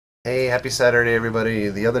Hey, happy Saturday, everybody.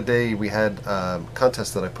 The other day we had a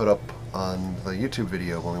contest that I put up on the YouTube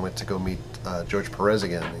video when we went to go meet George Perez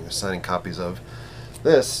again. He was signing copies of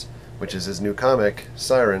this, which is his new comic,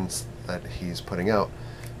 Sirens, that he's putting out.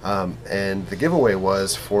 And the giveaway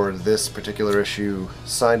was for this particular issue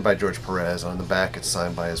signed by George Perez. On the back it's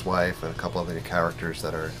signed by his wife and a couple of the characters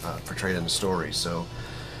that are portrayed in the story. So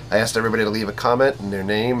I asked everybody to leave a comment and their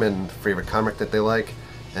name and favorite comic that they like.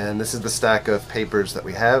 And this is the stack of papers that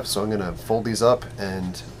we have, so I'm going to fold these up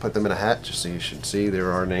and put them in a hat, just so you should see there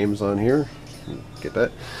are names on here. Get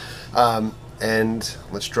that? And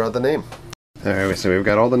let's draw the name. Alright, so we've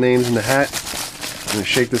got all the names in the hat. I'm going to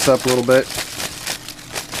shake this up a little bit.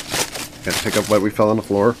 Got to pick up what we fell on the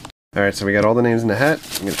floor. Alright, so we got all the names in the hat.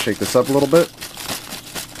 I'm going to shake this up a little bit.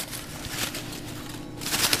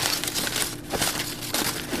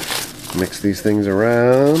 Mix these things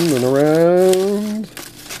around and around.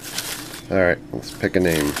 Alright, let's pick a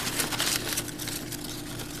name.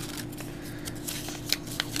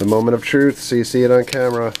 The moment of truth, so you see it on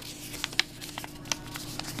camera.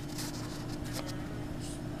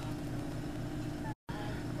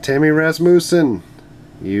 Tammy Rasmussen,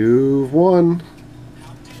 you've won.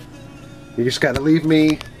 You just gotta leave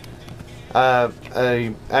me a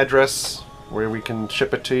address where we can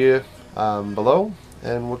ship it to you below,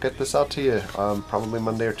 and we'll get this out to you probably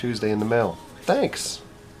Monday or Tuesday in the mail. Thanks!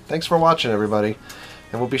 Thanks for watching, everybody.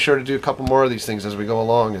 And we'll be sure to do a couple more of these things as we go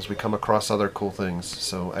along, as we come across other cool things.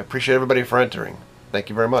 So I appreciate everybody for entering. Thank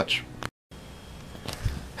you very much.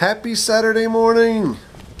 Happy Saturday morning!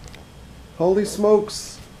 Holy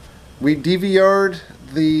smokes! We DVR'd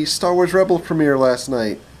the Star Wars Rebels premiere last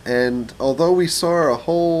night. And although we saw a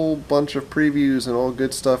whole bunch of previews and all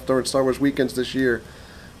good stuff during Star Wars weekends this year,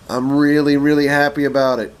 I'm really happy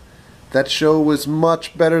about it. That show was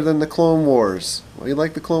much better than the Clone Wars. Well, you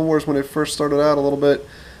liked the Clone Wars when it first started out a little bit,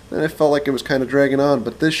 then it felt like it was kind of dragging on.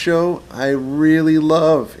 But this show, I really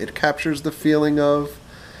love. It captures the feeling of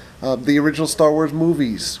the original Star Wars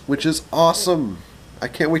movies, which is awesome. I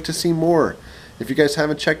can't wait to see more. If you guys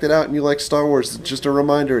haven't checked it out and you like Star Wars, just a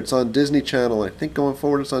reminder, it's on Disney Channel. I think going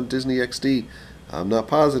forward it's on Disney XD. I'm not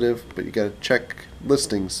positive, but you gotta check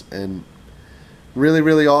listings. And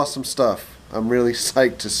really awesome stuff. I'm really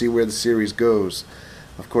psyched to see where the series goes.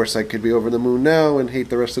 Of course, I could be over the moon now and hate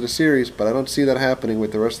the rest of the series, but I don't see that happening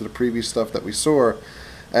with the rest of the previous stuff that we saw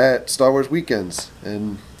at Star Wars Weekends.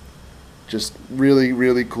 And just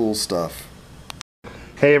really cool stuff.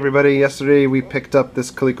 Hey everybody, yesterday we picked up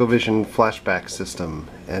this Colecovision flashback system,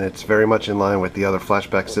 and it's very much in line with the other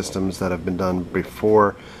flashback systems that have been done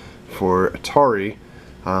before for Atari,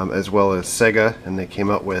 as well as Sega, and they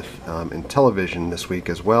came out with in television this week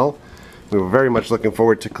as well. We were very much looking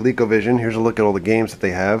forward to Colecovision. Here's a look at all the games that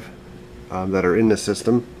they have that are in the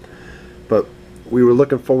system. But we were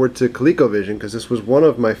looking forward to Colecovision because this was one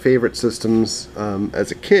of my favorite systems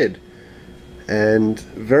as a kid. And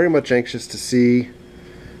very much anxious to see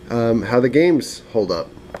how the games hold up.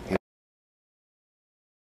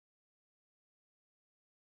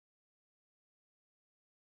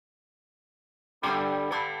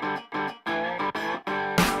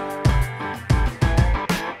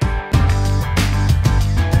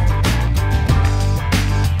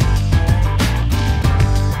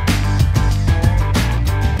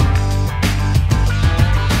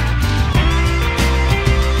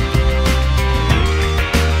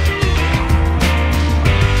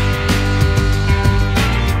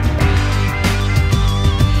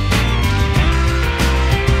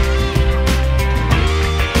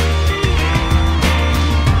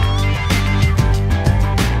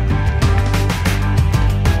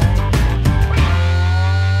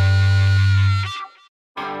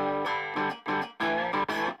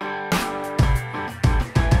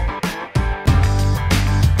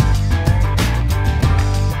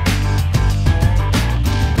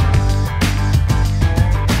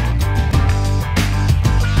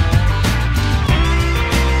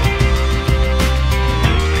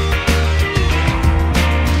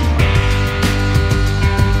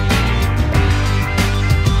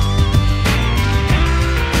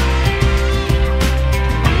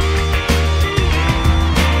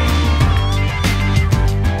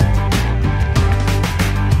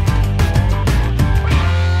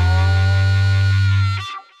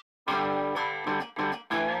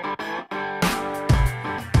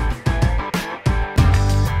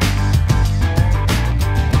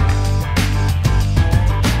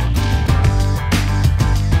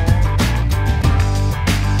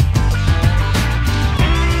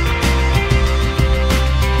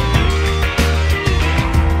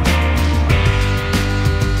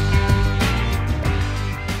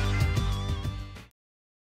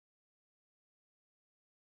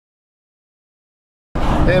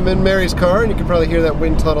 Hey, I'm in Mary's car, and you can probably hear that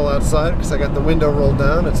wind tunnel outside because I got the window rolled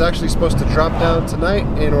down. It's actually supposed to drop down tonight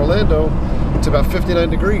in Orlando to about 59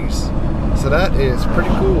 degrees. So that is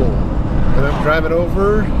pretty cool. And I'm driving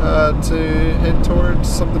over to head towards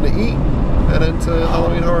something to eat and then to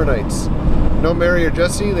Halloween Horror Nights. No Mary or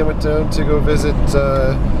Jesse. They went down to go visit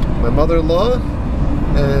my mother-in-law,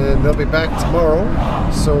 and they'll be back tomorrow.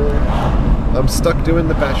 So I'm stuck doing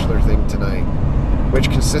the Bachelor thing tonight,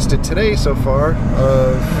 which consisted today so far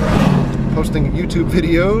of posting YouTube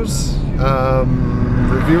videos,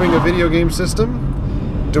 reviewing a video game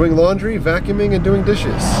system, doing laundry, vacuuming, and doing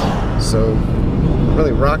dishes. So I'm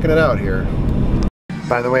really rocking it out here.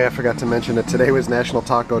 By the way, I forgot to mention that today was National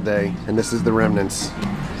Taco Day, and this is the remnants.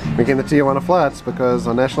 We came to Tijuana Flats because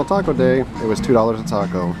on National Taco Day, it was $2 a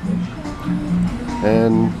taco.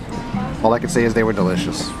 And all I can say is they were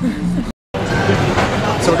delicious.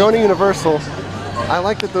 So we're going to Universal. I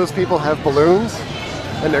like that those people have balloons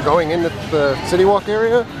and they're going into the City Walk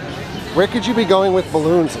area. Where could you be going with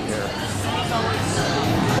balloons in here?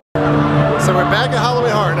 So we're back at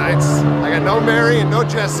Halloween Horror Nights. I got no Mary and no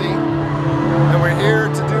Jesse. And we're here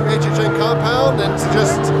to do HHN Compound and to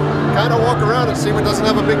just kind of walk around and see what doesn't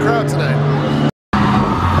have a big crowd tonight.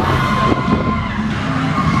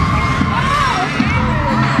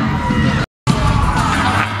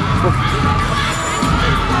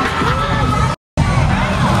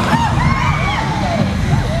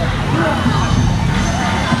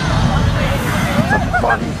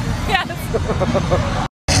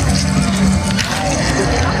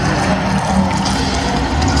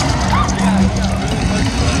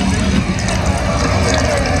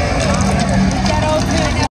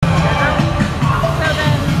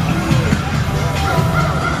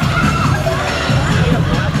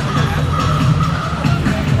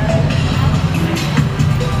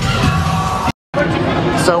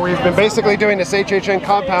 So we've been basically doing this HHN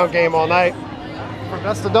Compound game all night. From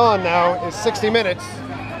dusk to dawn now is 60 minutes,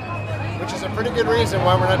 which is a pretty good reason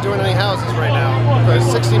why we're not doing any houses right now. Because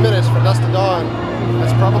 60 minutes from dusk to dawn,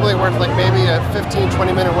 that's probably worth like maybe a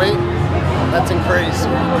 15-20 minute wait. That's crazy.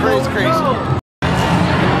 Crazy.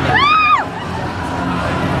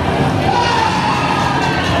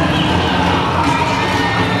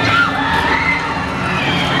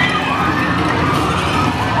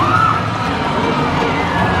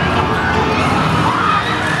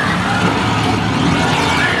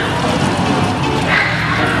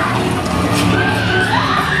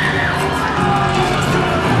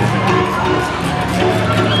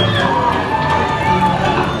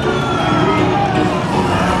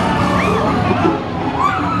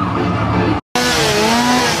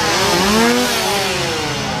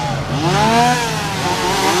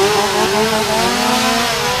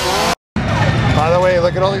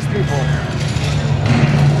 Look at all these people.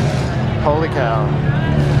 Holy cow.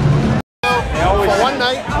 For one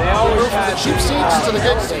night, we moved from the cheap seats to the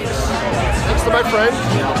good seats. Thanks to my friend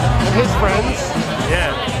and his friends.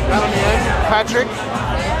 Yeah. Right on the end, Patrick.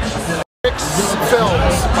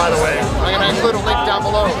 Films, by the way. I'm going to include a link down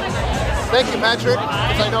below. Thank you, Patrick,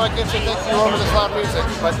 because I know I can't say thank you over this loud music,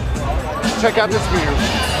 but check out this view.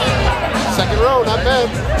 Second row, not bad.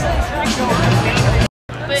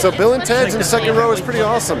 So Bill and Ted's in the second row is pretty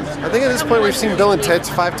awesome. I think at this point we've seen Bill and Ted's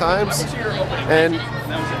 5 times, and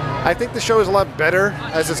I think the show is a lot better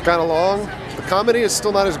as it's gone along. The comedy is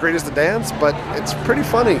still not as great as the dance, but it's pretty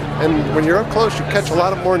funny, and when you're up close you catch a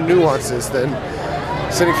lot of more nuances than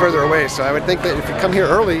sitting further away. So I would think that if you come here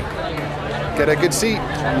early, get a good seat,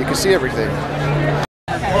 you can see everything.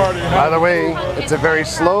 By the way, it's a very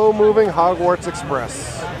slow moving Hogwarts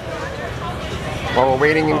Express while we're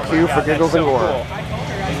waiting in queue for Giggles and Gore.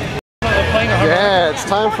 Yeah, it's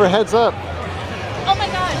time for Heads Up. Oh my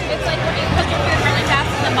god, it's like when you cook your food really fast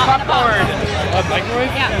and then popcorn.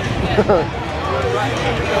 Microwave? Yeah.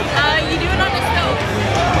 You do it on the stove.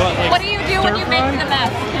 What do you do when you make the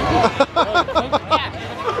mess?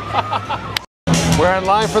 Yeah. We're in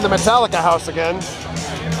line for the Metallica house again.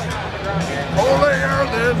 Holier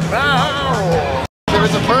than thou. There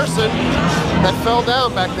was a person that fell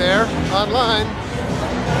down back there online.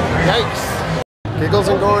 Yikes. Giggles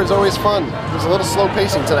and Gore is always fun. It was a little slow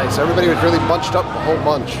pacing tonight, so everybody was really bunched up, a whole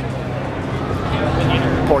bunch.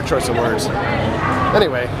 Poor choice of words.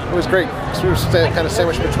 Anyway, it was great. So we were kind of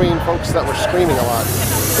sandwiched between folks that were screaming a lot,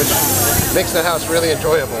 which makes the house really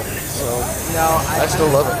enjoyable. So I still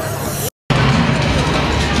love it.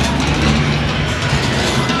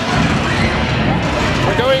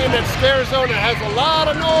 We're going in that scare zone that has a lot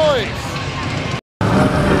of noise.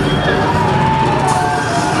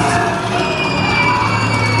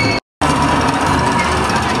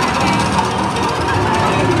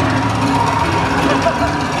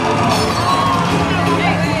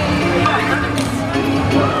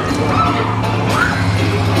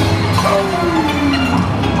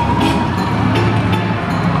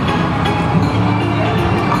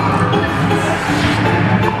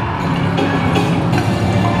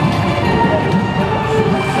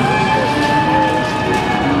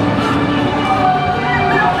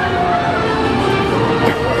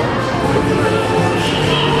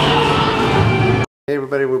 Hey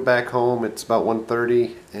everybody, we're back home. It's about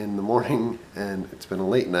 1:30 in the morning and it's been a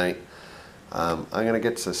late night. I'm gonna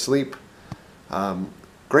get to sleep.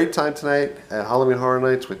 Great time tonight at Halloween Horror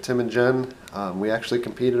Nights with Tim and Jen. We actually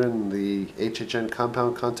competed in the HHN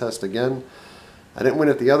compound contest again. I didn't win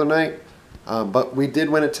it the other night, but we did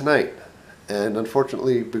win it tonight. And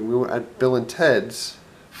unfortunately, we were at Bill and Ted's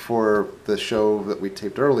for the show that we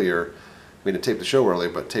taped earlier. We didn't tape the show earlier,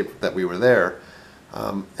 but taped that we were there.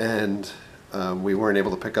 We weren't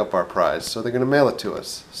able to pick up our prize, so they're going to mail it to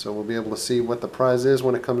us. So we'll be able to see what the prize is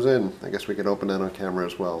when it comes in. I guess we could open that on camera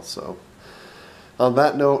as well. So on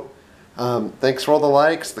that note, thanks for all the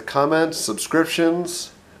likes, the comments,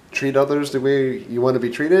 subscriptions. Treat others the way you want to be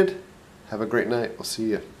treated. Have a great night. We'll see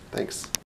you. Thanks.